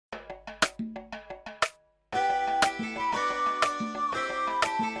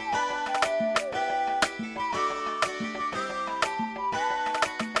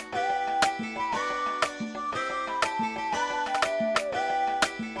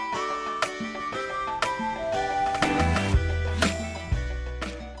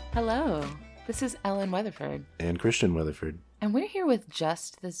Hello, this is Ellen Weatherford. And Christian Weatherford. And we're here with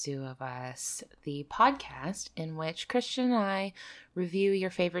Just the Zoo of Us, the podcast in which Christian and I review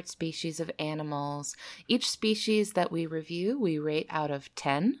your favorite species of animals. Each species that we review, we rate out of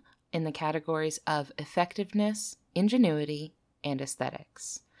 10 in the categories of effectiveness, ingenuity, and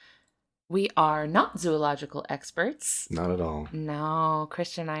aesthetics. We are not zoological experts. Not at all. No,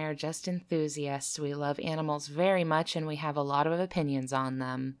 Christian and I are just enthusiasts. We love animals very much, and we have a lot of opinions on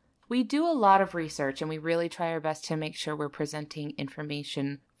them. We do a lot of research, and we really try our best to make sure we're presenting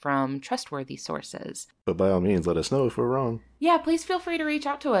information from trustworthy sources. But by all means, let us know if we're wrong. Yeah, please feel free to reach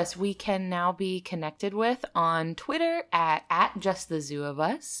out to us. We can now be connected with on Twitter at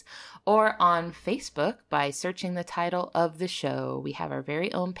 @JustTheZooOfUs or on Facebook by searching the title of the show. We have our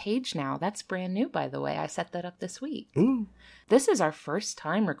very own page now. That's brand new, by the way. I set that up this week. Ooh. This is our first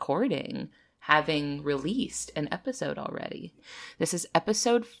time recording, having released an episode already. This is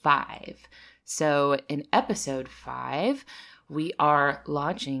episode 5. So in episode 5, we are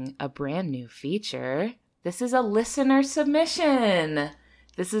launching a brand new feature. This is a listener submission.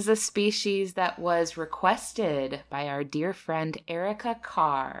 This is a species that was requested by our dear friend Erica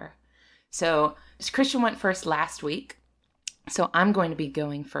Carr. So Christian went first last week. So I'm going to be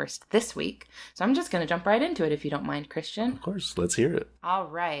going first this week. So I'm just going to jump right into it if you don't mind, Christian. Of course, let's hear it. All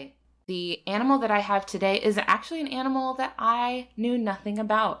right. The animal that I have today is actually an animal that I knew nothing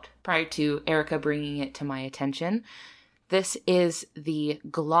about prior to Erica bringing it to my attention. This is the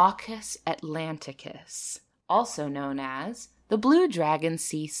Glaucus atlanticus, also known as the blue dragon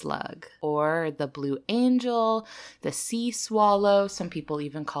sea slug, or the blue angel, the sea swallow. Some people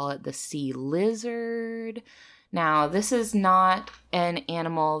even call it the sea lizard. Now, this is not an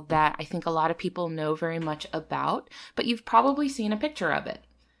animal that I think a lot of people know very much about, but you've probably seen a picture of it.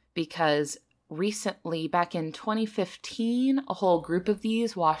 Because recently, back in 2015, a whole group of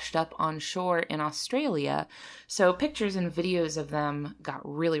these washed up on shore in Australia. So pictures and videos of them got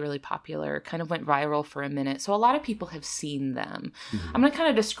really, really popular, kind of went viral for a minute. So a lot of people have seen them. Mm-hmm. I'm going to kind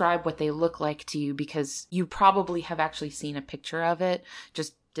of describe what they look like to you because you probably have actually seen a picture of it,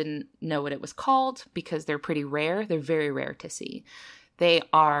 just didn't know what it was called because they're pretty rare. They're very rare to see. They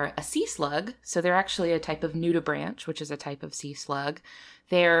are a sea slug, so they're actually a type of nudibranch, which is a type of sea slug.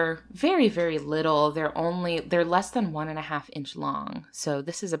 They're very, very little. They're less than 1.5 inch long. So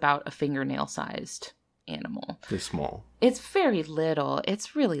this is about a fingernail-sized animal. They're small. It's very little.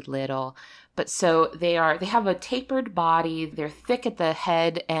 It's really little. But so they have a tapered body. They're thick at the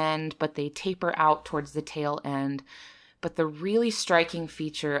head end, but they taper out towards the tail end. But the really striking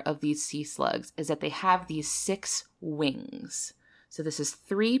feature of these sea slugs is that they have these 6 wings. So this is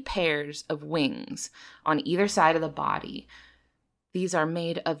 3 pairs of wings on either side of the body. These are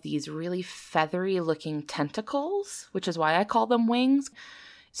made of these really feathery looking tentacles, which is why I call them wings.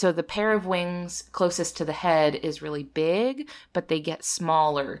 So the pair of wings closest to the head is really big, but they get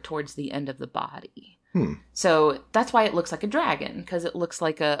smaller towards the end of the body. So that's why it looks like a dragon, because it looks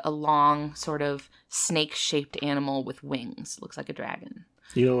like a long sort of snake-shaped animal with wings. It looks like a dragon.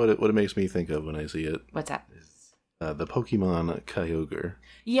 You know what it makes me think of when I see it? What's that? The Pokemon Kyogre.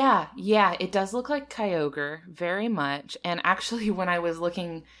 Yeah, it does look like Kyogre, very much. And actually, when I was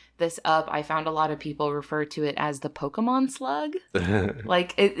looking this up, I found a lot of people refer to it as the Pokemon Slug.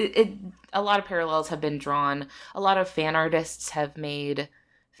 Like, a lot of parallels have been drawn. A lot of fan artists have made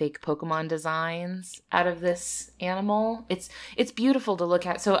fake Pokemon designs out of this animal. It's beautiful to look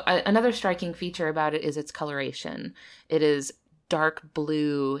at. So another striking feature about it is its coloration. It is dark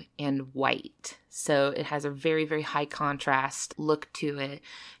blue and white. So it has a very, very high contrast look to it.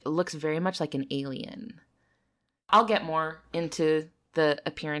 It looks very much like an alien. I'll get more into the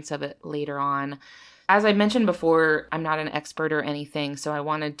appearance of it later on. As I mentioned before, I'm not an expert or anything, so I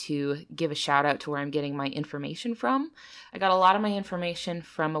wanted to give a shout out to where I'm getting my information from. I got a lot of my information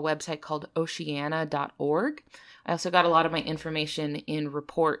from a website called oceana.org. I also got a lot of my information in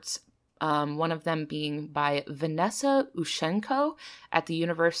reports, one of them being by Vanessa Ushenko at the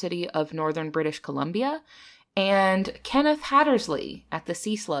University of Northern British Columbia and Kenneth Hattersley at the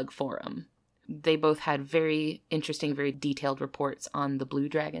Sea Slug Forum. They both had very interesting, very detailed reports on the blue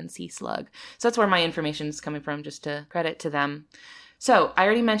dragon sea slug. So that's where my information is coming from, just to credit to them. So I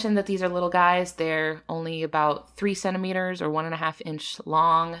already mentioned that these are little guys. They're only about 3 centimeters or 1.5 inch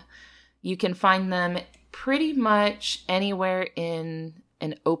long. You can find them pretty much anywhere in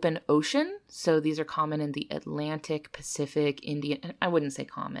an open ocean. So these are common in the Atlantic, Pacific, Indian. I wouldn't say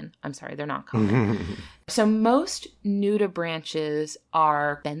common. I'm sorry, they're not common. So most nudibranches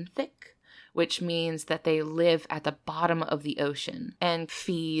are benthic, which means that they live at the bottom of the ocean and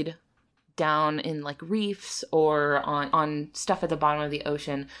feed down in like reefs or on stuff at the bottom of the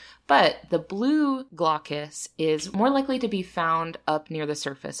ocean. But the blue glaucus is more likely to be found up near the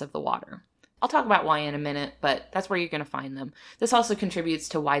surface of the water. I'll talk about why in a minute, but that's where you're going to find them. This also contributes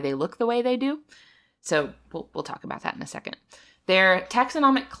to why they look the way they do. So we'll talk about that in a second. Their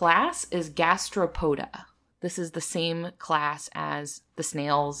taxonomic class is Gastropoda. This is the same class as the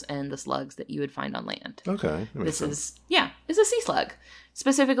snails and the slugs that you would find on land. Okay. This is a sea slug.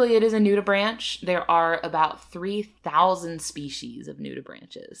 Specifically, it is a nudibranch. There are about 3,000 species of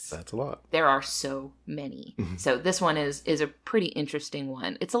nudibranches. That's a lot. There are so many. So this one is a pretty interesting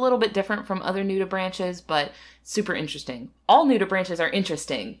one. It's a little bit different from other nudibranches, but super interesting. All nudibranches are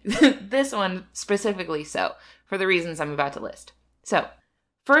interesting. This one specifically so, for the reasons I'm about to list. So,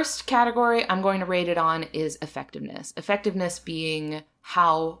 first category I'm going to rate it on is effectiveness. Effectiveness being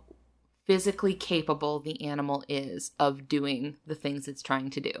how physically capable the animal is of doing the things it's trying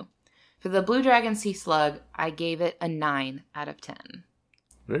to do. For the blue dragon sea slug, I gave it a 9 out of 10.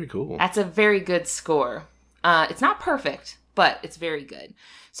 Very cool. That's a very good score. It's not perfect, but it's very good.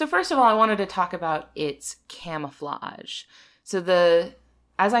 So first of all, I wanted to talk about its camouflage. So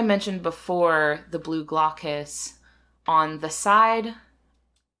as I mentioned before, the blue glaucus on the side,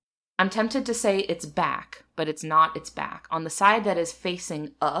 I'm tempted to say its back, but it's not its back. On the side that is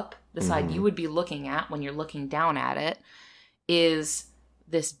facing up, the side you would be looking at when you're looking down at it, is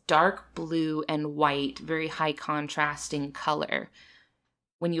this dark blue and white, very high contrasting color.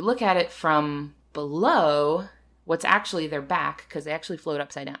 When you look at it from below, what's actually their back, because they actually float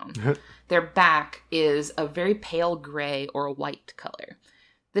upside down, their back is a very pale gray or a white color.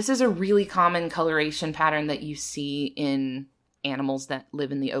 This is a really common coloration pattern that you see in animals that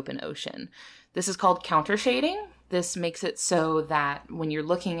live in the open ocean. This is called countershading. This makes it so that when you're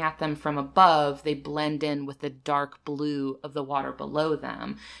looking at them from above, they blend in with the dark blue of the water below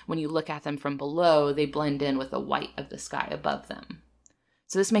them. When you look at them from below, they blend in with the white of the sky above them.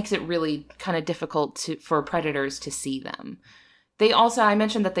 So this makes it really kind of difficult for predators to see them. They also, I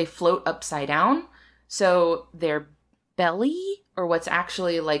mentioned that they float upside down. So their belly, or what's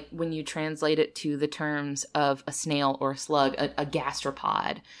actually like when you translate it to the terms of a snail or a slug, a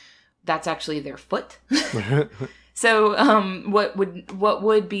gastropod, that's actually their foot. So what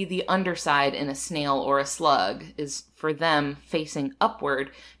would be the underside in a snail or a slug is for them facing upward,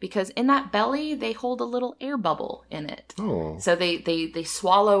 because in that belly they hold a little air bubble in it. Oh. So they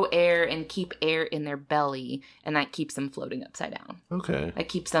swallow air and keep air in their belly, and that keeps them floating upside down. Okay. That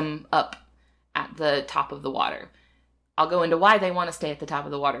keeps them up at the top of the water. I'll go into why they want to stay at the top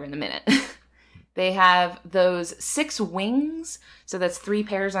of the water in a minute. They have those 6 wings, so that's 3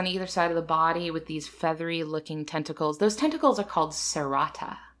 pairs on either side of the body with these feathery-looking tentacles. Those tentacles are called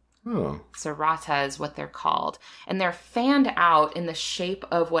serrata. Oh. Serrata is what they're called. And they're fanned out in the shape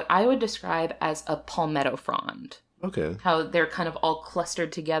of what I would describe as a palmetto frond. Okay. How they're kind of all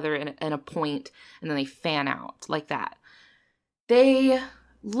clustered together in a point, and then they fan out like that. They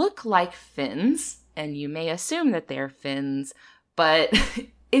look like fins, and you may assume that they're fins, but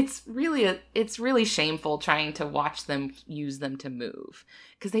it's really shameful trying to watch them use them to move,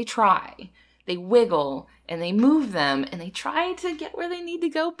 because they try. They wiggle and they move them and they try to get where they need to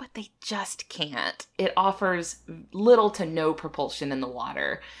go, but they just can't. It offers little to no propulsion in the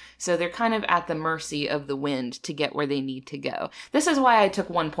water. So they're kind of at the mercy of the wind to get where they need to go. This is why I took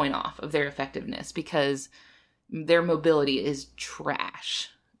 1 point off of their effectiveness, because their mobility is trash.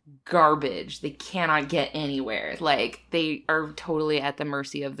 Garbage. They cannot get anywhere. Like, they are totally at the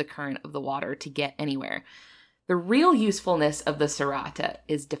mercy of the current of the water to get anywhere. The real usefulness of the serrata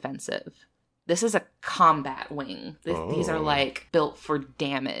is defensive. This is a combat wing. These are like built for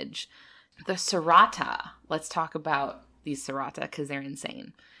damage. The serrata, let's talk about these serrata because they're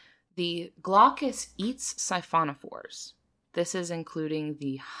insane. The glaucus eats siphonophores. This is including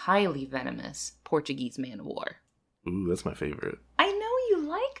the highly venomous Portuguese man-of-war. Ooh, that's my favorite. I know you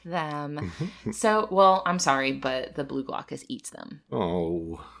like them. So, well, I'm sorry, but the blue glaucus eats them.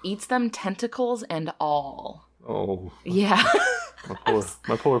 Oh. Eats them, tentacles and all. Oh. Yeah.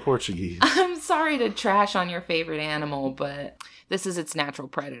 My poor Portuguese. I'm sorry to trash on your favorite animal, but this is its natural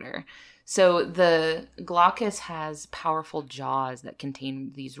predator. So the glaucus has powerful jaws that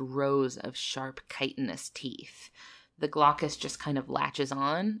contain these rows of sharp chitinous teeth. The glaucus just kind of latches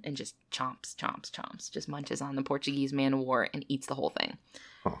on and just chomps, just munches on the Portuguese man-of-war and eats the whole thing.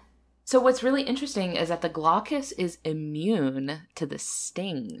 Huh. So what's really interesting is that the glaucus is immune to the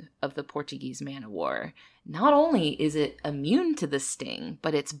sting of the Portuguese man-of-war. Not only is it immune to the sting,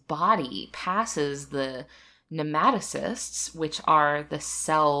 but its body passes the nematocysts, which are the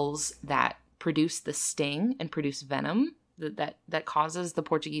cells that produce the sting and produce venom that causes the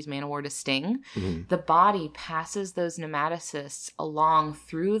Portuguese man-o-war to sting, Mm-hmm. the body passes those nematocysts along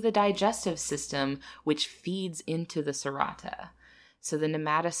through the digestive system, which feeds into the serrata. So the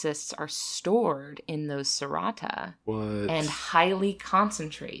nematocysts are stored in those serrata What? and highly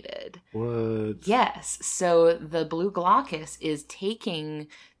concentrated. What? Yes. So the blue glaucus is taking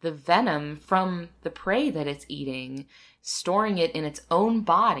the venom from the prey that it's eating, storing it in its own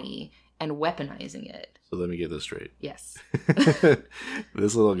body, and weaponizing it. So let me get this straight. Yes.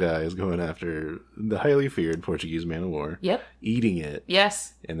 This little guy is going after the highly feared Portuguese man-o-war. Yep. Eating it.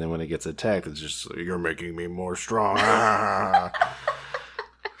 Yes. And then when it gets attacked, it's just, you're making me more strong. Ah.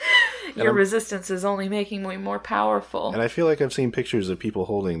 Your resistance is only making me more powerful. And I feel like I've seen pictures of people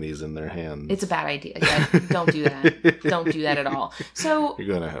holding these in their hands. It's a bad idea. Yeah, don't do that. Don't do that at all. So, you're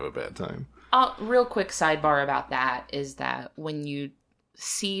going to have a bad time. Real quick sidebar about that is that when you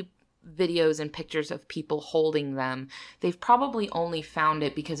see videos and pictures of people holding them, they've probably only found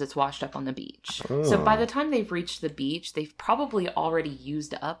it because it's washed up on the beach. Oh. So by the time they've reached the beach, they've probably already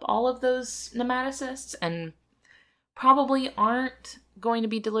used up all of those nematocysts and probably aren't going to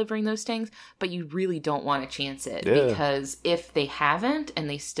be delivering those stings, but you really don't want to chance it because if they haven't and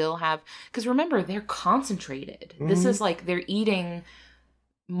they still have, because remember, they're concentrated. Mm-hmm. This is like they're eating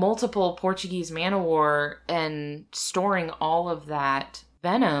multiple Portuguese man-o-war and storing all of that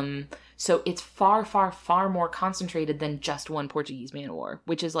venom, so it's far, far, far more concentrated than just one Portuguese man-o-war,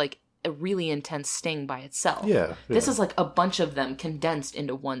 which is like a really intense sting by itself. Yeah. This is like a bunch of them condensed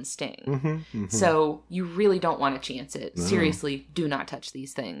into one sting. Mm-hmm, mm-hmm. So you really don't want to chance it. No. Seriously, do not touch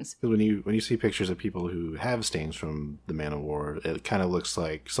these things. When you see pictures of people who have stings from the man-o-war, it kind of looks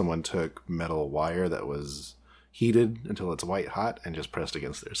like someone took metal wire that was heated until it's white hot and just pressed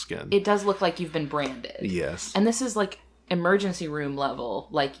against their skin. It does look like you've been branded. Yes. And this is like emergency room level.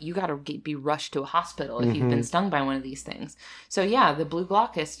 Like, you gotta be rushed to a hospital if you've been stung by one of these things. So yeah, the blue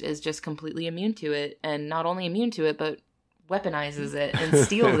glaucus is just completely immune to it, and not only immune to it, but weaponizes it and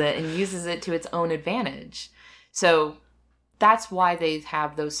steals it and uses it to its own advantage. So that's why they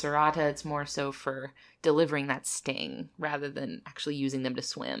have those serrata. It's more so for delivering that sting rather than actually using them to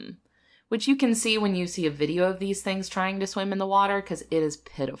swim, which you can see when you see a video of these things trying to swim in the water, because it is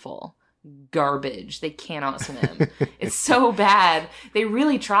pitiful. Garbage. They cannot swim. It's so bad. They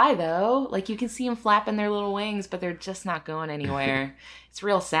really try, though. Like, you can see them flapping their little wings, but they're just not going anywhere. It's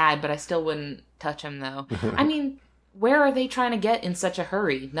real sad, but I still wouldn't touch them, though. I mean, where are they trying to get in such a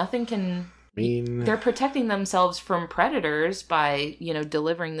hurry? Nothing can... They're protecting themselves from predators by,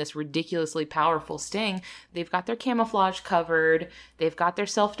 delivering this ridiculously powerful sting. They've got their camouflage covered. They've got their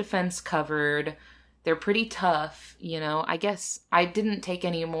self-defense covered. They're pretty tough, I guess I didn't take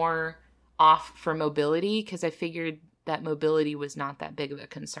any more off for mobility because I figured that mobility was not that big of a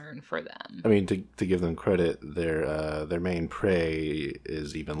concern for them. I mean, to give them credit, their main prey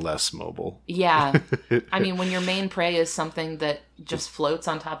is even less mobile. Yeah. I mean, when your main prey is something that just floats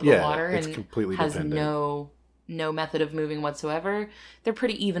on top of the water and completely has dependent. no method of moving whatsoever, they're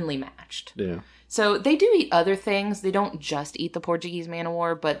pretty evenly matched. Yeah. So they do eat other things. They don't just eat the Portuguese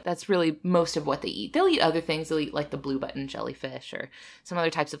man-o-war, but that's really most of what they eat. They'll eat other things. They'll eat like the blue button jellyfish or some other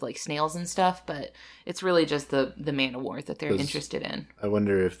types of like snails and stuff, but it's really just the man-o-war that they're interested in. I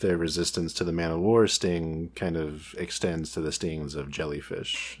wonder if their resistance to the man-o-war sting kind of extends to the stings of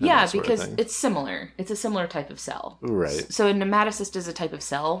jellyfish. Yeah, because it's similar. It's a similar type of cell. Right. So a nematocyst is a type of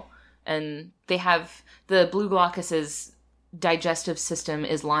cell, and they have the blue glaucus's digestive system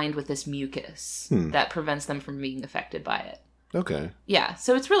is lined with this mucus that prevents them from being affected by it. Okay. Yeah,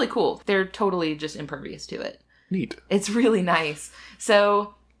 so it's really cool. They're totally just impervious to it. Neat. It's really nice.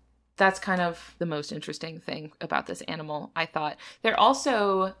 So that's kind of the most interesting thing about this animal, I thought. They're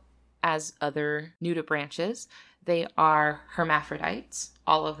also, as other nudibranches, they are hermaphrodites,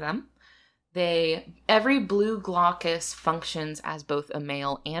 all of them. Every blue glaucus functions as both a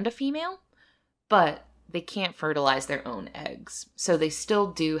male and a female, but they can't fertilize their own eggs. So they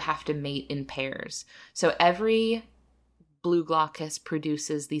still do have to mate in pairs. So every blue glaucus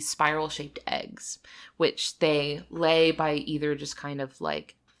produces these spiral-shaped eggs, which they lay by either just kind of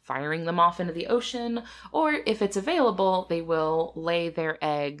like firing them off into the ocean, or if it's available, they will lay their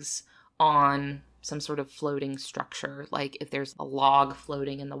eggs on some sort of floating structure, like if there's a log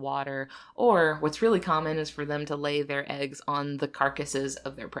floating in the water, or what's really common is for them to lay their eggs on the carcasses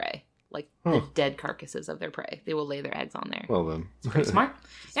of their prey. Like the dead carcasses of their prey. They will lay their eggs on there. Well then. It's pretty smart.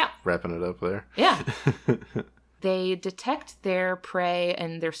 Yeah. Wrapping it up there. Yeah. They detect their prey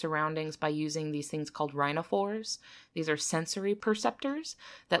and their surroundings by using these things called rhinophores. These are sensory perceptors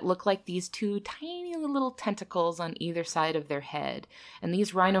that look like these two tiny little tentacles on either side of their head. And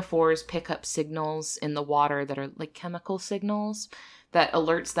these rhinophores pick up signals in the water that are like chemical signals that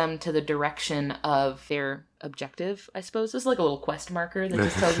alerts them to the direction of their objective, I suppose. It's like a little quest marker that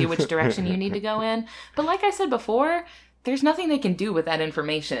just tells you which direction you need to go in. But like I said before, there's nothing they can do with that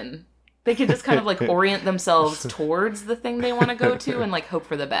information. They can just kind of like orient themselves towards the thing they want to go to and like hope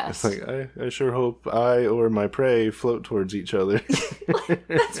for the best. It's like, I sure hope I or my prey float towards each other.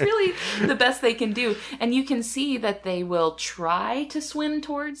 That's really the best they can do. And you can see that they will try to swim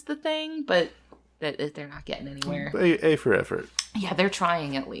towards the thing, but that they're not getting anywhere. A for effort. Yeah, they're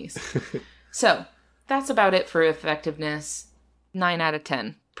trying at least. So that's about it for effectiveness. 9 out of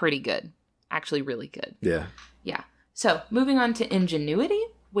 10. Pretty good. Actually, really good. Yeah. Yeah. So moving on to ingenuity,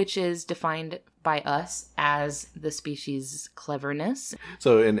 which is defined by us as the species' cleverness.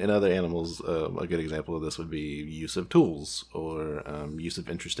 So in other animals, a good example of this would be use of tools or use of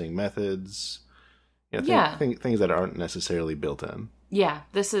interesting methods. You know, things that aren't necessarily built in. Yeah,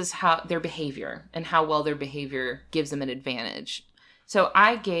 this is how their behavior and how well their behavior gives them an advantage. So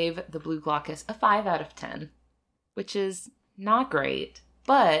I gave the blue glaucus a 5 out of 10, which is not great,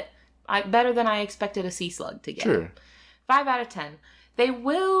 but better than I expected a sea slug to get. Sure. 5 out of 10. They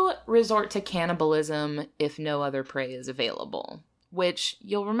will resort to cannibalism if no other prey is available, which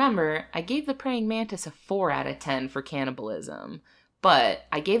you'll remember I gave the praying mantis a 4 out of 10 for cannibalism, but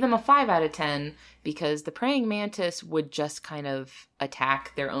I gave them a 5 out of 10 because the praying mantis would just kind of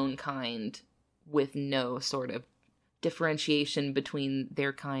attack their own kind with no sort of differentiation between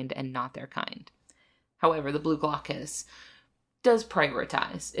their kind and not their kind. However, the blue glaucus does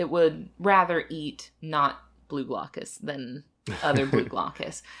prioritize. It would rather eat not blue glaucus than other blue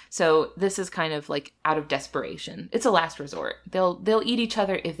glaucus. So this is kind of like out of desperation. It's a last resort. They'll eat each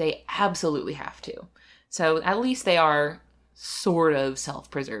other if they absolutely have to. So at least they are sort of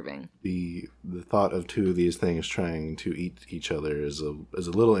self-preserving. The thought of two of these things trying to eat each other is a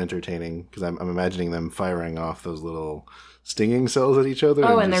little entertaining because I'm imagining them firing off those little stinging cells at each other.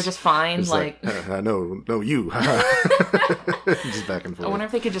 Oh, and they're just fine. Just like no, you. Just back and forth. I wonder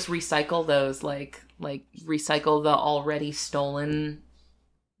if they could just recycle those, like recycle the already stolen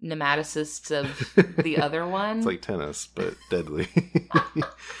nematocysts of the other one. It's like tennis, but deadly.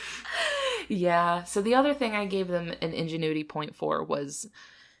 Yeah. So the other thing I gave them an ingenuity point for was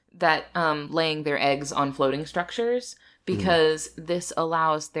that laying their eggs on floating structures, because this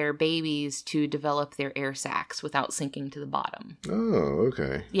allows their babies to develop their air sacs without sinking to the bottom. Oh,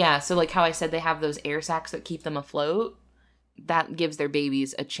 okay. Yeah. So like how I said they have those air sacs that keep them afloat, that gives their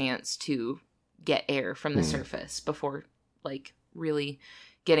babies a chance to get air from the surface before like really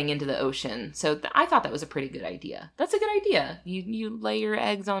getting into the ocean. So I thought that was a pretty good idea. That's a good idea. You lay your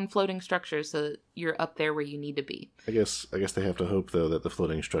eggs on floating structures so that you're up there where you need to be. I guess they have to hope though that the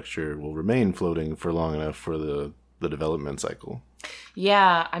floating structure will remain floating for long enough for the development cycle.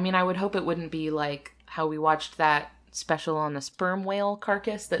 Yeah, I mean I would hope it wouldn't be like how we watched that special on the sperm whale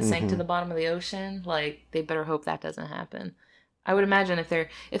carcass that sank to the bottom of the ocean. Like they better hope that doesn't happen. I would imagine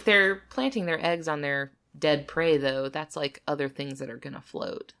if they're planting their eggs on their dead prey, though, that's like other things that are gonna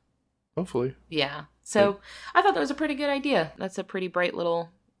float. Hopefully. Yeah. So I thought that was a pretty good idea. That's a pretty bright little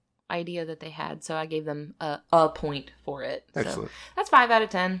idea that they had. So I gave them a point for it. Excellent. So that's 5 out of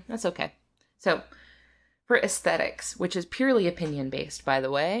 10. That's okay. So for aesthetics, which is purely opinion based, by the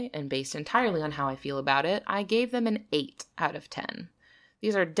way, and based entirely on how I feel about it, I gave them an 8 out of 10.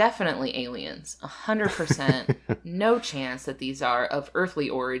 These are definitely aliens. 100%. No chance that these are of earthly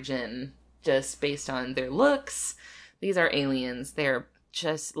origin. Just based on their looks, these are aliens. They're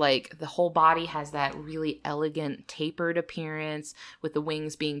just like the whole body has that really elegant tapered appearance with the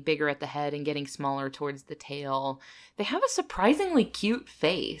wings being bigger at the head and getting smaller towards the tail. They have a surprisingly cute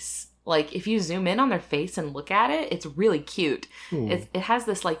face. Like if you zoom in on their face and look at it, it's really cute. It has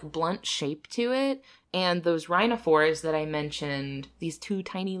this like blunt shape to it. And those rhinophores that I mentioned, these two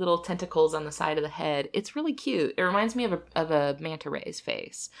tiny little tentacles on the side of the head, it's really cute. It reminds me of a manta ray's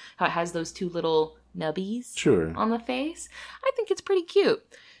face. How it has those two little nubbies on the face. I think it's pretty cute.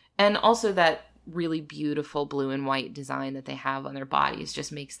 And also that really beautiful blue and white design that they have on their bodies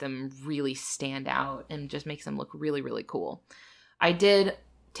just makes them really stand out and just makes them look really, really cool. I did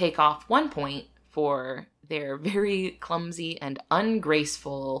take off 1 point for their very clumsy and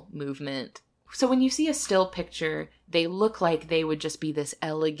ungraceful movement. So when you see a still picture, they look like they would just be this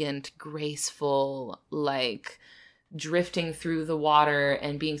elegant, graceful, like drifting through the water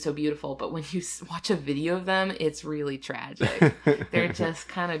and being so beautiful. But when you watch a video of them, it's really tragic. They're just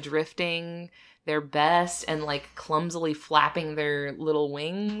kind of drifting. their best and like clumsily flapping their little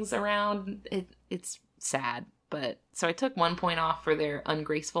wings around. It's sad. But so I took 1 point off for their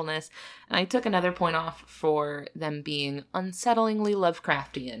ungracefulness, and I took another point off for them being unsettlingly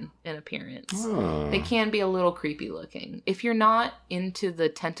Lovecraftian in appearance. Oh. They can be a little creepy looking. If you're not into the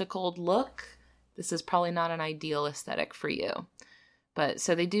tentacled look, this is probably not an ideal aesthetic for you. But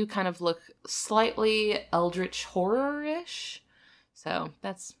so they do kind of look slightly eldritch horror-ish. So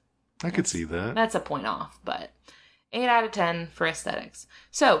I could see that. That's a point off, but 8 out of 10 for aesthetics.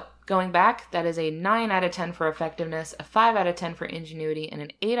 So, going back, that is a 9 out of 10 for effectiveness, a 5 out of 10 for ingenuity, and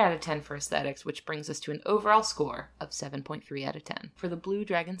an 8 out of 10 for aesthetics, which brings us to an overall score of 7.3 out of 10 for the Blue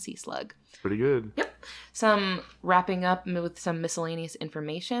Dragon Sea Slug. Pretty good. Yep. Some wrapping up with some miscellaneous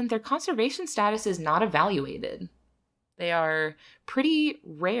information. Their conservation status is not evaluated. They are pretty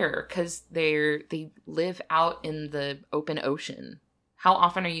rare because they live out in the open ocean. How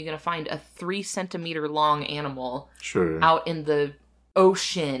often are you going to find a 3 centimeter long animal out in the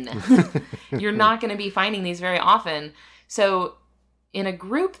ocean? You're not going to be finding these very often. So in a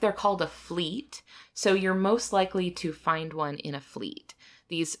group, they're called a fleet. So you're most likely to find one in a fleet.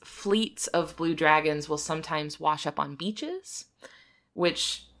 These fleets of blue dragons will sometimes wash up on beaches,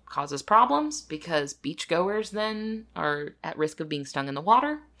 which causes problems because beachgoers then are at risk of being stung in the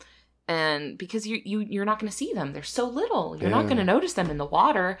water. And because you're not going to see them. They're so little. You're not going to notice them in the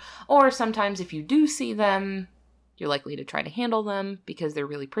water. Or sometimes if you do see them, you're likely to try to handle them because they're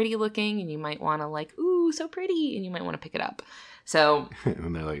really pretty looking. And you might want to like, ooh, so pretty. And you might want to pick it up. So.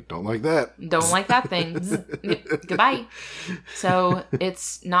 And they're like, don't like that. Don't like that thing. Goodbye. So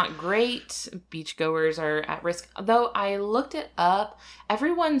it's not great. Beachgoers are at risk. Though I looked it up.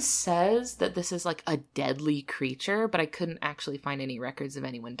 Everyone says that this is like a deadly creature, but I couldn't actually find any records of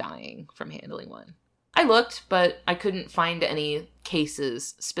anyone dying from handling one. I looked, but I couldn't find any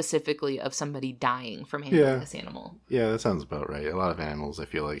cases specifically of somebody dying from handling this animal. Yeah, that sounds about right. A lot of animals, I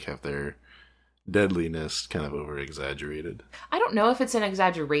feel like, have their deadliness kind of over-exaggerated. I don't know if it's an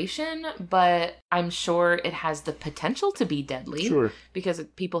exaggeration, but I'm sure it has the potential to be deadly. Sure. Because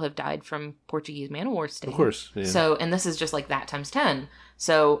people have died from Portuguese man-o-war stings. Of course, yeah. So, and this is just like that times 10.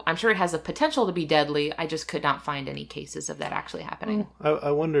 So I'm sure it has the potential to be deadly. I just could not find any cases of that actually happening. Well,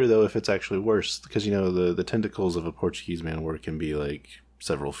 I wonder, though, if it's actually worse. Because, you know, the tentacles of a Portuguese man-o-war can be, like,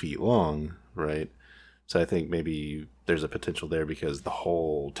 several feet long, right? So I think maybe there's a potential there because the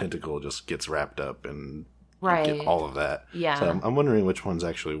whole tentacle just gets wrapped up and you get all of that. Yeah. So I'm wondering which one's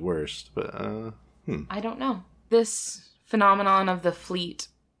actually worst. But I don't know. This phenomenon of the fleet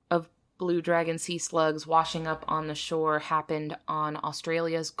of blue dragon sea slugs washing up on the shore happened on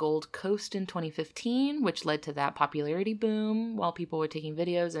Australia's Gold Coast in 2015, which led to that popularity boom while people were taking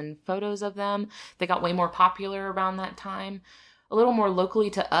videos and photos of them. They got way more popular around that time. A little more locally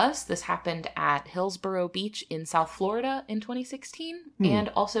to us, this happened at Hillsborough Beach in South Florida in 2016 and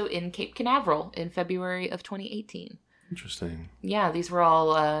also in Cape Canaveral in February of 2018. Interesting. Yeah, these were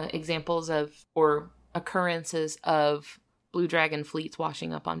all examples of or occurrences of blue dragon fleets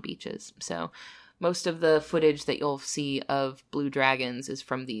washing up on beaches. So most of the footage that you'll see of blue dragons is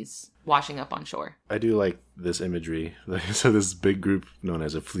from these washing up on shore. I do like this imagery. So this big group known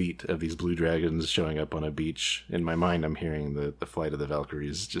as a fleet of these blue dragons showing up on a beach. In my mind, I'm hearing the Flight of the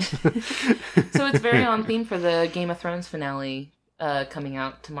Valkyries. Just So it's very on theme for the Game of Thrones finale coming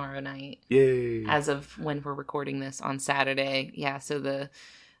out tomorrow night. Yay! As of when we're recording this on Saturday. Yeah, so the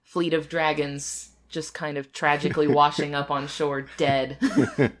fleet of dragons just kind of tragically washing up on shore dead.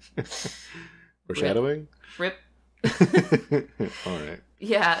 Foreshadowing? Rip. All right.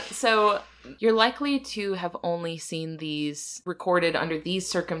 Yeah, so you're likely to have only seen these recorded under these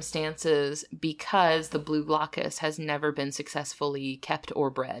circumstances because the blue glaucus has never been successfully kept or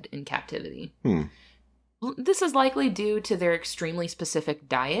bred in captivity. This is likely due to their extremely specific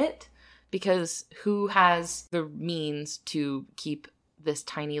diet, because who has the means to keep this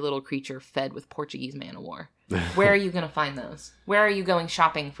tiny little creature fed with Portuguese man-o-war? Where are you going to find those? Where are you going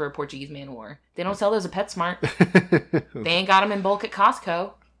shopping for a Portuguese man-o-war? They don't sell those at PetSmart. They ain't got them in bulk at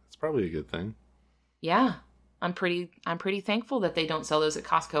Costco. It's probably a good thing. Yeah. I'm pretty thankful that they don't sell those at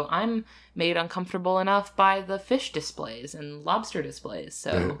Costco. I'm made uncomfortable enough by the fish displays and lobster displays.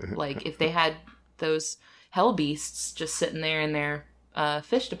 So, like, if they had those hell beasts just sitting there in their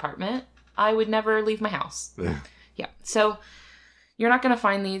fish department, I would never leave my house. Yeah. So you're not going to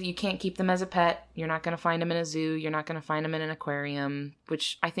find these. You can't keep them as a pet. You're not going to find them in a zoo. You're not going to find them in an aquarium,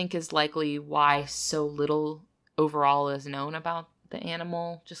 which I think is likely why so little overall is known about the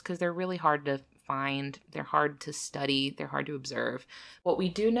animal, just because they're really hard to find. They're hard to study. They're hard to observe. What we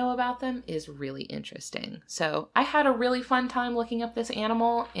do know about them is really interesting. So I had a really fun time looking up this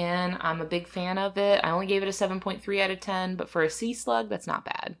animal, and I'm a big fan of it. I only gave it a 7.3 out of 10, but for a sea slug, that's not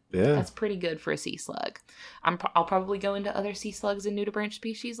bad. Yeah. That's pretty good for a sea slug. I'll probably go into other sea slugs and nudibranch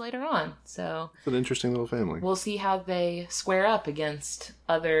species later on. So it's an interesting little family. We'll see how they square up against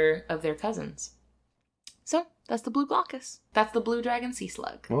other of their cousins. So that's the blue glaucus. That's the blue dragon sea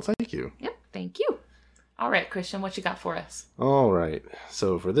slug. Well, thank you. Yep, thank you. All right, Christian, what you got for us? All right.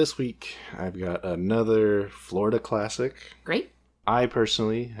 So for this week, I've got another Florida classic. Great. I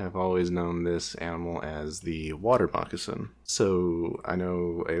personally have always known this animal as the water moccasin. So I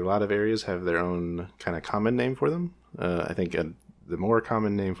know a lot of areas have their own kind of common name for them. I think the more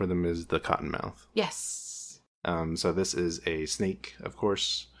common name for them is the cottonmouth. Yes. So this is a snake, of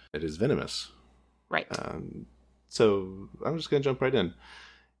course. It is venomous. Right. So I'm just going to jump right in.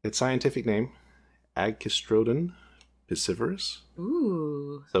 Its scientific name, Agkistrodon piscivorus.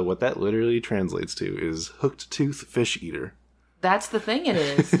 Ooh. So what that literally translates to is hooked tooth fish eater. That's the thing it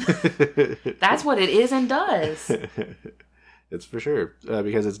is. That's what it is and does. It's for sure.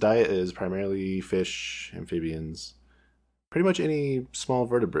 Because its diet is primarily fish, amphibians, pretty much any small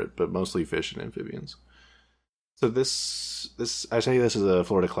vertebrate, but mostly fish and amphibians. So I say this is a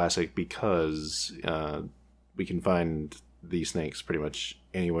Florida classic because we can find these snakes pretty much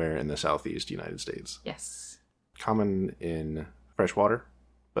anywhere in the southeast United States. Yes. Common in freshwater,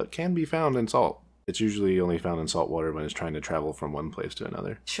 but can be found in salt. It's usually only found in salt water when it's trying to travel from one place to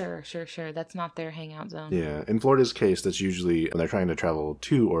another. Sure. That's not their hangout zone. Yeah. In Florida's case, that's usually when they're trying to travel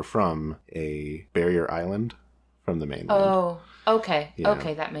to or from a barrier island from the mainland. Oh, okay. Yeah.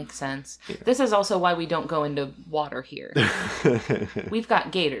 Okay, that makes sense. Yeah. This is also why we don't go into water here. We've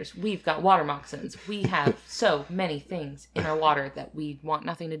got gators. We've got water moccasins. We have so many things in our water that we want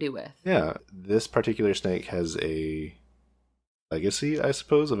nothing to do with. Yeah. This particular snake has a legacy, I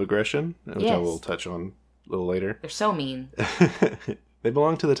suppose, of aggression, which I will touch on a little later. They're so mean. They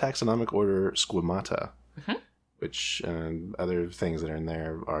belong to the taxonomic order Squamata, Mm-hmm. which other things that are in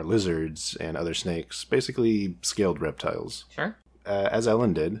there are lizards and other snakes, basically scaled reptiles. Sure. As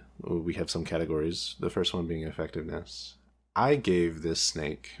Ellen did, we have some categories, the first one being effectiveness. I gave this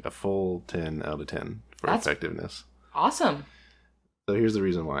snake a full 10 out of 10 for effectiveness. Awesome. So here's the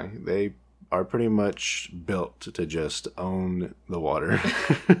reason why. They are pretty much built to just own the water.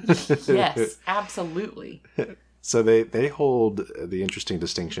 Yes, absolutely. So they hold the interesting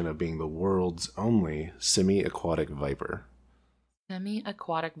distinction of being the world's only semi-aquatic viper.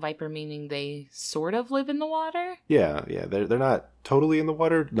 Semi-aquatic viper meaning they sort of live in the water? Yeah. They're not totally in the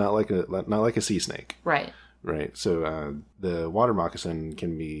water, not like a sea snake. Right. Right. So the water moccasin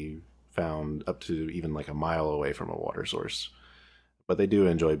can be found up to even like a mile away from a water source. But they do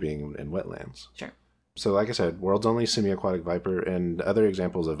enjoy being in wetlands. Sure. So like I said, world's only semi-aquatic viper, and other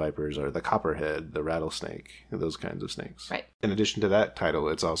examples of vipers are the copperhead, the rattlesnake, those kinds of snakes. Right. In addition to that title,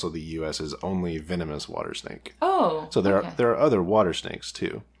 it's also the U.S.'s only venomous water snake. Oh, so there are other water snakes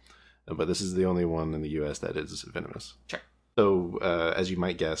too, but this is the only one in the U.S. that is venomous. Sure. So as you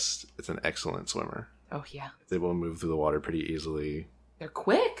might guess, it's an excellent swimmer. Oh, yeah. They will move through the water pretty easily. They're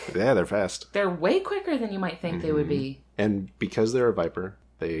quick. Yeah, they're fast. They're way quicker than you might think they would be. And because they're a viper,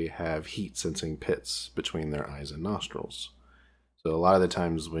 they have heat-sensing pits between their eyes and nostrils. So a lot of the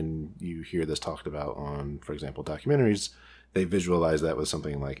times when you hear this talked about on, for example, documentaries, they visualize that with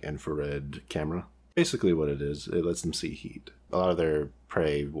something like infrared camera. Basically what it is, it lets them see heat. A lot of their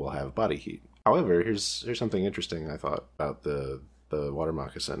prey will have body heat. However, here's something interesting I thought about the water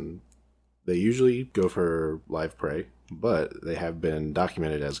moccasin. They usually go for live prey, but they have been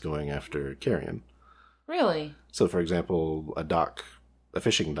documented as going after carrion. Really? So, for example, a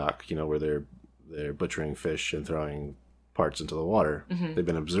fishing dock, where they're butchering fish and throwing parts into the water, they've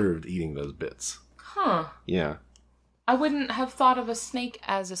been observed eating those bits. Huh. Yeah. I wouldn't have thought of a snake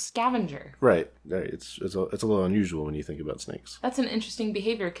as a scavenger. Right. It's a little unusual when you think about snakes. That's an interesting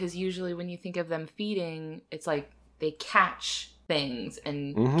behavior because usually when you think of them feeding, it's like they catch things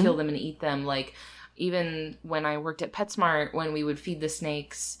and kill them and eat them. Like even when I worked at PetSmart, when we would feed the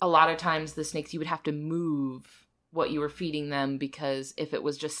snakes, a lot of times the snakes, you would have to move what you were feeding them because if it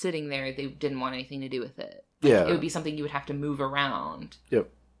was just sitting there, they didn't want anything to do with it. Yeah. It would be something you would have to move around. Yep.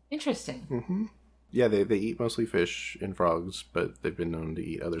 Interesting. Mm-hmm. Yeah, they eat mostly fish and frogs, but they've been known to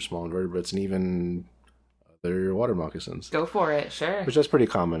eat other small invertebrates and even other water moccasins. Go for it, sure. Which is pretty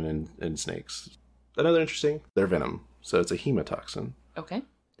common in snakes. Another interesting, their venom. So it's a hemotoxin. Okay.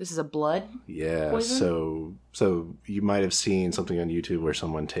 This is a blood poison? So you might have seen something on YouTube where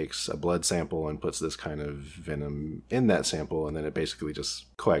someone takes a blood sample and puts this kind of venom in that sample, and then it basically just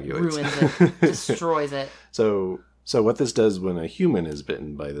coagulates. Ruins it. Destroys it. So what this does when a human is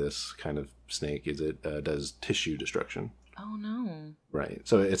bitten by this kind of snake is it does tissue destruction. Oh no! Right.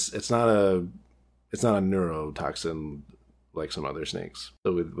 So it's not a neurotoxin like some other snakes.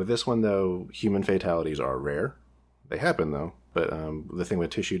 So with this one though, human fatalities are rare. They happen though, but the thing with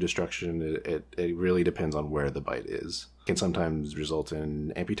tissue destruction, it really depends on where the bite is. It can sometimes result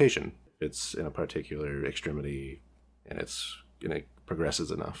in amputation. It's in a particular extremity, and it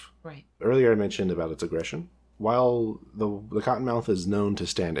progresses enough. Right. Earlier I mentioned about its aggression. While the cottonmouth is known to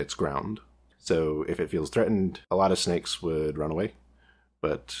stand its ground, so if it feels threatened, a lot of snakes would run away,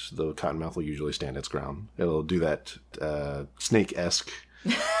 but the cottonmouth will usually stand its ground. It'll do that snake-esque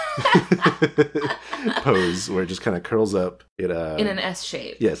pose where it just kind of curls up. In an S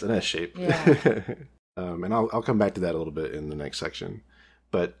shape. Yes, an S shape. Yeah. And I'll come back to that a little bit in the next section.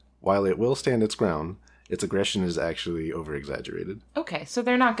 But while it will stand its ground, its aggression is actually over-exaggerated. Okay, so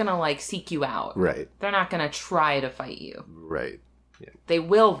they're not gonna like seek you out. Right. They're not gonna try to fight you. Right. Yeah. They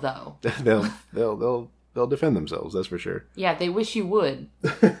will though. They'll defend themselves, that's for sure. Yeah, they wish you would.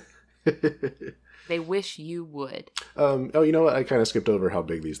 They wish you would. You know what? I kind of skipped over how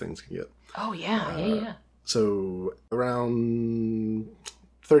big these things can get. Oh, yeah. Yeah. So around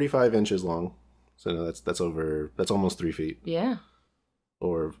 35 inches long. So no, that's almost 3 feet. Yeah.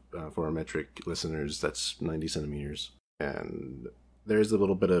 Or for our metric listeners, that's 90 centimeters. And there's a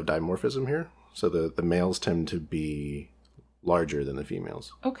little bit of dimorphism here. So the males tend to be larger than the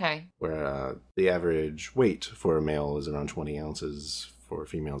females. Okay. Where the average weight for a male is around 20 ounces. For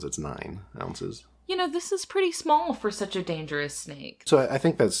females, it's 9 ounces. You know, this is pretty small for such a dangerous snake. So I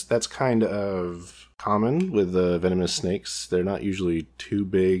think that's kind of common with the venomous snakes. They're not usually too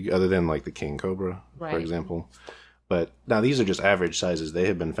big, other than like the king cobra, for example. But now these are just average sizes. They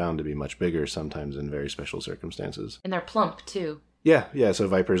have been found to be much bigger, sometimes in very special circumstances. And they're plump, too. Yeah. So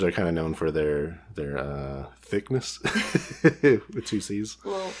vipers are kind of known for their thickness with 2 C's.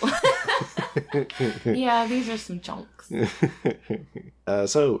 Well, yeah, these are some chunks. 10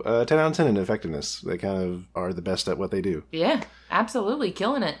 out of 10 in effectiveness. They kind of are the best at what they do. Yeah, absolutely.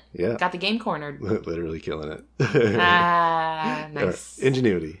 Killing it. Yeah. Got the game cornered. Literally killing it. Nice.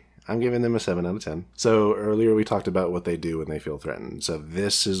 Ingenuity. I'm giving them a 7 out of 10. So earlier we talked about what they do when they feel threatened. So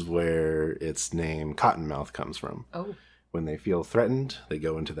this is where its name Cottonmouth comes from. Oh. When they feel threatened, they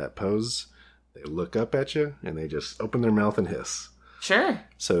go into that pose, they look up at you, and they just open their mouth and hiss. Sure.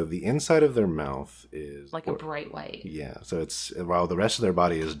 So the inside of their mouth is... like a bright white. Yeah. So it's... while the rest of their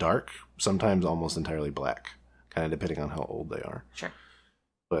body is dark, sometimes almost entirely black, kind of depending on how old they are. Sure.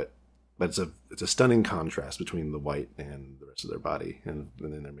 But it's a stunning contrast between the white and the rest of their body, and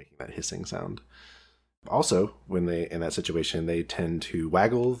then they're making that hissing sound. Also, when they in that situation, they tend to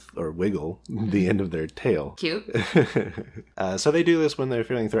wiggle the end of their tail. Cute. So they do this when they're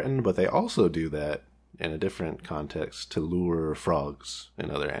feeling threatened, but they also do that in a different context to lure frogs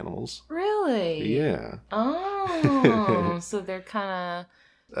and other animals. Really? Yeah. Oh, so they're kind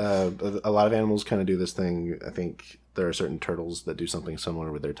of... a lot of animals kind of do this thing. I think there are certain turtles that do something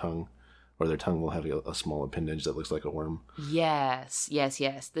similar with their tongue. Or their tongue will have a small appendage that looks like a worm. Yes.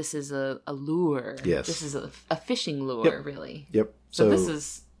 This is a lure. Yes. This is a fishing lure, really. Yep. So this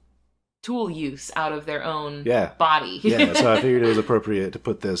is tool use out of their own body. Yeah, so I figured it was appropriate to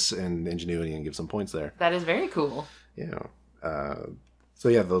put this in ingenuity and give some points there. That is very cool. Yeah. So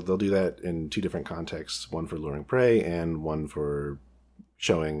yeah, they'll do that in 2 different contexts. One for luring prey and one for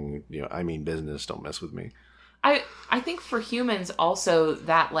showing, I mean business, don't mess with me. I think for humans also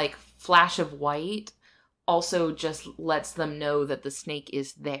that like flash of white also just lets them know that the snake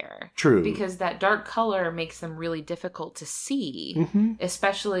is there. True. Because that dark color makes them really difficult to see,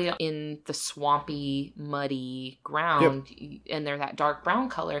 especially in the swampy, muddy ground, and they're that dark brown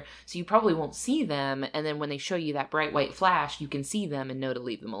color, so you probably won't see them, and then when they show you that bright white flash, you can see them and know to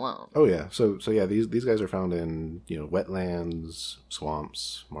leave them alone. Oh yeah. So yeah, these guys are found in, wetlands,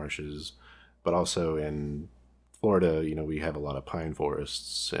 swamps, marshes, but also in Florida, we have a lot of pine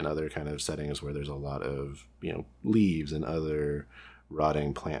forests and other kind of settings where there's a lot of, leaves and other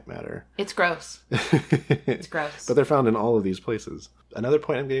rotting plant matter. It's gross. It's gross. But they're found in all of these places. Another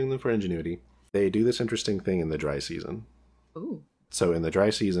point I'm giving them for ingenuity, they do this interesting thing in the dry season. Ooh. So in the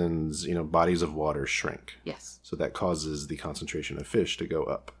dry seasons, bodies of water shrink. Yes. So that causes the concentration of fish to go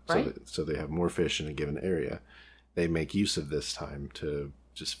up. Right. So they have more fish in a given area. They make use of this time to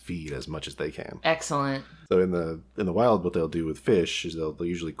just feed as much as they can. Excellent. So in the wild, what they'll do with fish is they'll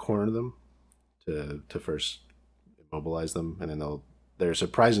usually corner them to first immobilize them, and then they're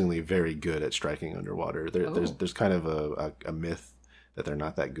surprisingly very good at striking underwater. There's kind of a myth that they're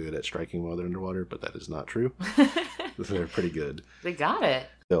not that good at striking while they're underwater, but that is not true. They're pretty good. They got it.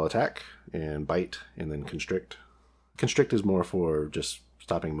 They'll attack and bite and then constrict. Constrict is more for just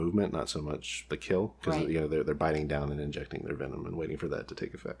stopping movement, not so much the kill, because they're biting down and injecting their venom and waiting for that to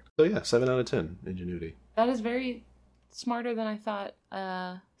take effect. So yeah, 7 out of 10 ingenuity. That is very smarter than I thought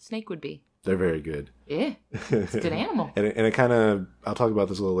snake would be. They're very good. Yeah, it's a good animal. and it kind of, I'll talk about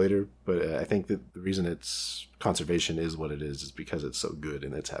this a little later, but I think that the reason its conservation is what it is because it's so good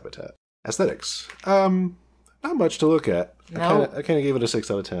in its habitat. Aesthetics. Not much to look at. Nope. I kind of gave it a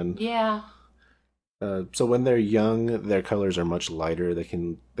 6 out of 10. Yeah. So when they're young, their colors are much lighter.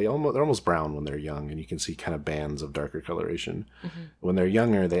 They're almost brown when they're young, and you can see kind of bands of darker coloration. Mm-hmm. When they're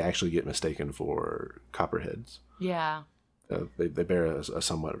younger, they actually get mistaken for copperheads. Yeah. They bear a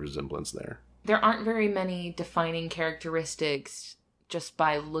somewhat resemblance there. There aren't very many defining characteristics just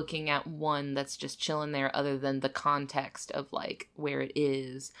by looking at one that's just chilling there, other than the context of like where it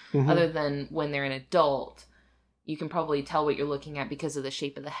is. Mm-hmm. Other than when they're an adult, you can probably tell what you're looking at because of the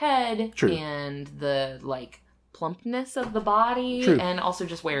shape of the head. True. And the like plumpness of the body. True. And also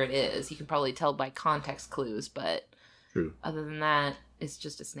just where it is. You can probably tell by context clues, but True. Other than that, it's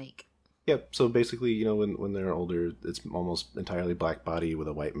just a snake. Yep. So basically, when they're older, it's almost entirely black body with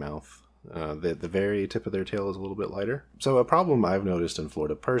a white mouth. The very tip of their tail is a little bit lighter. So a problem I've noticed in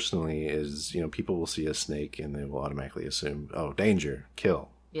Florida personally is, people will see a snake and they will automatically assume, oh, danger, kill.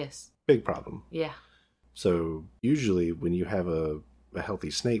 Yes. Big problem. Yeah. So usually when you have a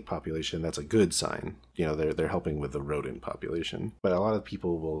healthy snake population, that's a good sign. They're helping with the rodent population. But a lot of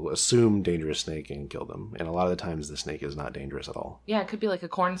people will assume dangerous snake and kill them. And a lot of the times the snake is not dangerous at all. Yeah, it could be like a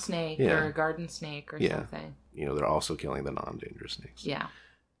corn snake or a garden snake or something. They're also killing the non-dangerous snakes. Yeah.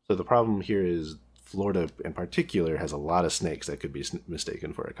 So the problem here is Florida in particular has a lot of snakes that could be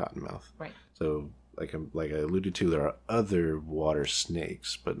mistaken for a cottonmouth. Right. So like I alluded to, there are other water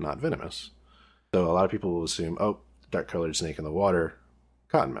snakes, but not venomous. So a lot of people will assume, oh, dark-colored snake in the water,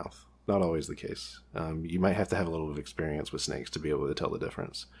 cottonmouth. Not always the case. You might have to have a little bit of experience with snakes to be able to tell the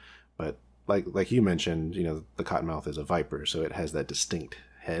difference. But like you mentioned, the cottonmouth is a viper, so it has that distinct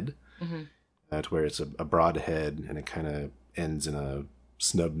head. Mm-hmm. To where it's a broad head, and it kind of ends in a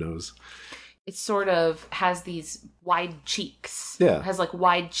snub nose. It sort of has these wide cheeks. Yeah. It has like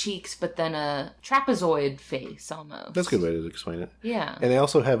wide cheeks, but then a trapezoid face almost. That's a good way to explain it. Yeah. And they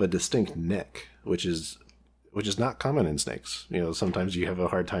also have a distinct neck, which is not common in snakes. Sometimes you have a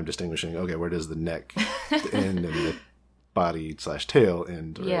hard time distinguishing, okay, where does the neck end and the body/tail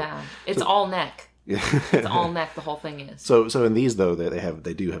end? Right? Yeah. It's all neck. Yeah. It's all neck, the whole thing is. So in these though,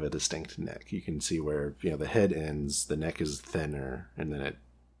 they do have a distinct neck. You can see where, the head ends, the neck is thinner, and then it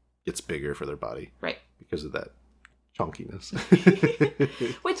gets bigger for their body. Right. Because of that chunkiness.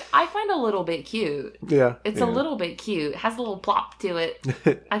 Which I find a little bit cute. Yeah. It's a little bit cute. It has a little plop to it.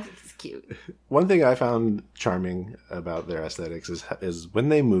 I think it's cute. One thing I found charming about their aesthetics is when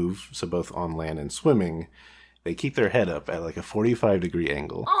they move, so both on land and swimming, they keep their head up at like a 45-degree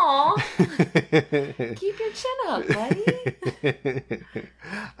angle. Aw! Keep your chin up, buddy.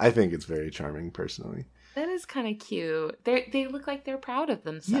 I think it's very charming, personally. That is kind of cute. They look like they're proud of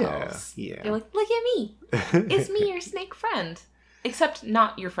themselves. Yeah. They're like, look at me. It's me, your snake friend. Except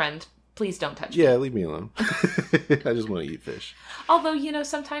not your friend. Please don't touch me. Yeah, leave me alone. I just want to eat fish. Although,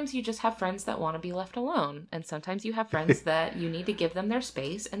 sometimes you just have friends that want to be left alone. And sometimes you have friends that you need to give them their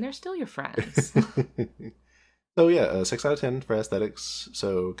space, and they're still your friends. So yeah, a 6 out of 10 for aesthetics.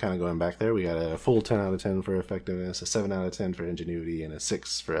 So kind of going back there, we got a full 10 out of 10 for effectiveness, a 7 out of 10 for ingenuity, and a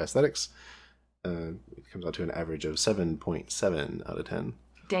 6 for aesthetics. It comes out to an average of 7.7 out of 10.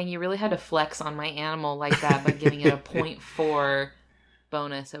 Dang, you really had to flex on my animal like that by giving it a 0.4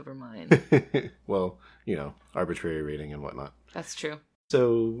 bonus over mine. Well, arbitrary rating and whatnot. That's true.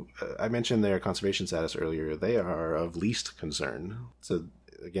 So I mentioned their conservation status earlier. They are of least concern. So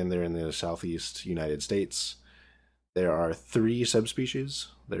again, they're in the southeast United States. There are 3 subspecies.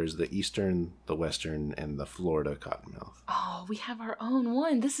 There's the eastern, the western, and the Florida cottonmouth. Oh, we have our own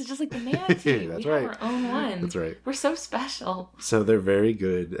one. This is just like the manatee. That's we right. have our own one. That's right. We're so special. So they're very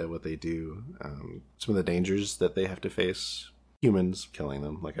good at what they do. Some of the dangers that they have to face, humans killing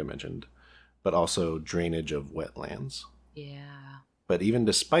them, like I mentioned, but also drainage of wetlands. Yeah. But even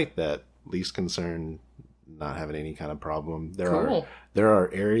despite that, least concern, not having any kind of problem. There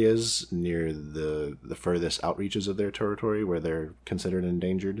are areas near the furthest outreaches of their territory where they're considered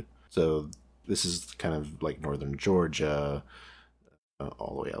endangered. So this is kind of like northern Georgia,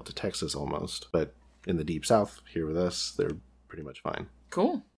 all the way out to Texas almost. But in the deep south, here with us, they're pretty much fine.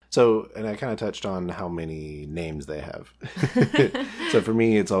 Cool. So, and I kind of touched on how many names they have. So for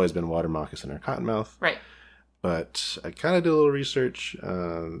me, it's always been water moccasin or cottonmouth. Right. But I kind of did a little research.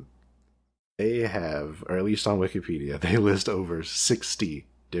 They have, or at least on Wikipedia, they list over 60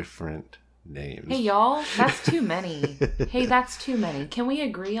 different names. Hey, y'all, that's too many. Hey, that's too many. Can we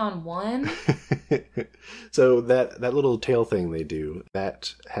agree on one? So that little tail thing they do,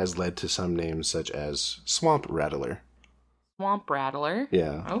 that has led to some names such as swamp rattler. Swamp rattler?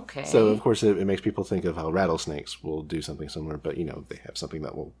 Yeah. Okay. So, of course, it makes people think of how rattlesnakes will do something similar, but, they have something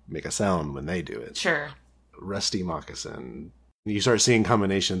that will make a sound when they do it. Sure. Rusty moccasin. You start seeing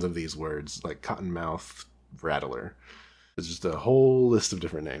combinations of these words, like cottonmouth rattler. It's just a whole list of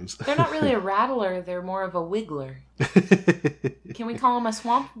different names. They're not really a rattler. They're more of a wiggler. Can we call them a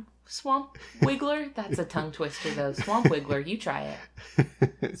swamp wiggler? That's a tongue twister, though. Swamp wiggler. You try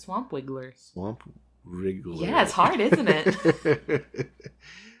it. Swamp wiggler. Swamp wriggler. Yeah, it's hard, isn't it?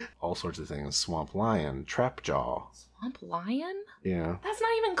 All sorts of things. Swamp lion, trap jaw. Swamp lion? Yeah. That's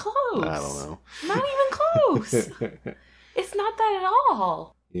not even close. I don't know. Not even close. It's not that at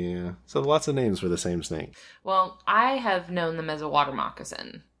all. Yeah. So lots of names for the same snake. Well, I have known them as a water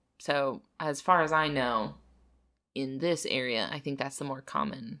moccasin. So, as far as I know, in this area, I think that's the more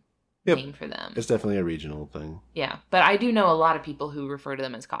common name for them. It's definitely a regional thing. Yeah. But I do know a lot of people who refer to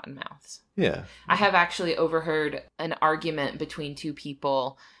them as cottonmouths. Yeah. I have actually overheard an argument between two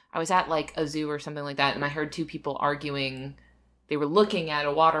people. I was at like a zoo or something like that, and I heard two people arguing. They were looking at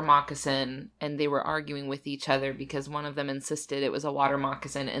a water moccasin, and they were arguing with each other because one of them insisted it was a water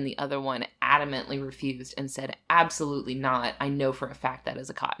moccasin, and the other one adamantly refused and said, absolutely not. I know for a fact that is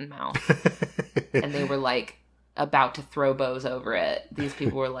a cottonmouth. And they were like about to throw bows over it. These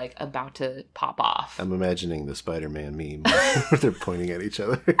people were like about to pop off. I'm imagining the Spider-Man meme where they're pointing at each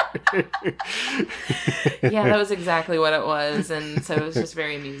other. Yeah, that was exactly what it was. And so it was just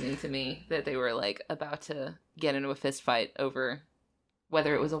very amusing to me that they were like about to get into a fist fight over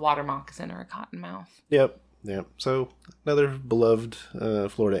whether it was a water moccasin or a cottonmouth. Yep. So another beloved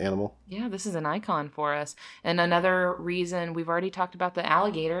Florida animal. Yeah, this is an icon for us. And another reason, we've already talked about the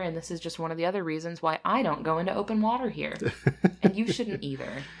alligator, and this is just one of the other reasons why I don't go into open water here. And you shouldn't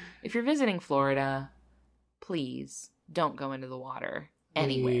either. If you're visiting Florida, please don't go into the water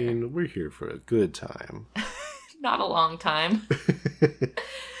anywhere. I mean, we're here for a good time. Not a long time.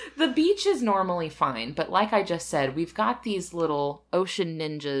 The beach is normally fine, but like I just said, we've got these little ocean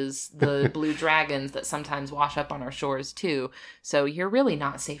ninjas, the blue dragons that sometimes wash up on our shores too, so you're really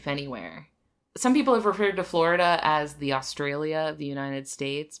not safe anywhere. Some people have referred to Florida as the Australia of the United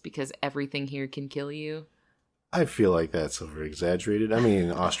States because everything here can kill you. I feel like that's over-exaggerated. I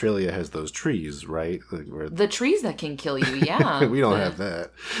mean, Australia has those trees, right? The trees that can kill you, yeah. We don't have that.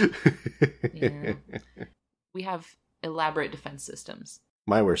 Yeah. We have elaborate defense systems.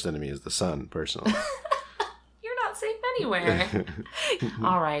 My worst enemy is the sun, personally. You're not safe anywhere.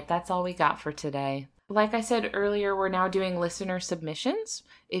 All right, that's all we got for today. Like I said earlier, we're now doing listener submissions.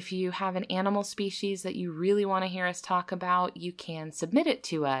 If you have an animal species that you really want to hear us talk about, you can submit it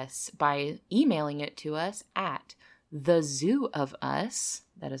to us by emailing it to us at thezooofus,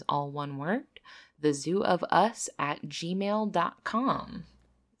 that is all one word, thezooofus@gmail.com.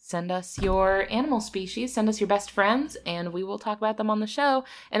 Send us your animal species, send us your best friends, and we will talk about them on the show.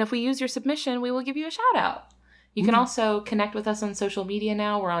 And if we use your submission, we will give you a shout out. You can also connect with us on social media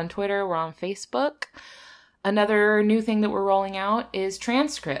now. We're on Twitter, we're on Facebook. Another new thing that we're rolling out is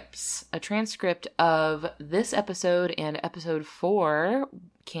transcripts. A transcript of this episode and episode 4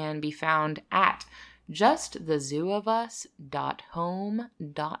 can be found at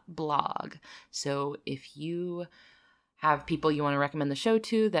justthezooofus.home.blog. So if you have people you want to recommend the show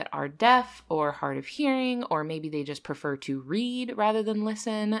to that are deaf or hard of hearing, or maybe they just prefer to read rather than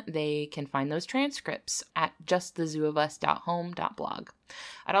listen, they can find those transcripts at justthezooofus.home.blog.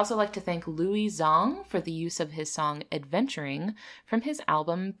 I'd also like to thank Louis Zong for the use of his song Adventuring from his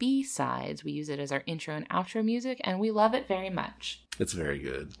album B-Sides. We use it as our intro and outro music, and we love it very much. It's very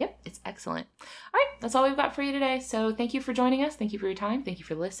good. Yep, it's excellent. All right, that's all we've got for you today. So thank you for joining us. Thank you for your time. Thank you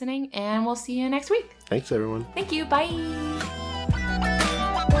for listening, and we'll see you next week. Thanks, everyone. Thank you. Bye.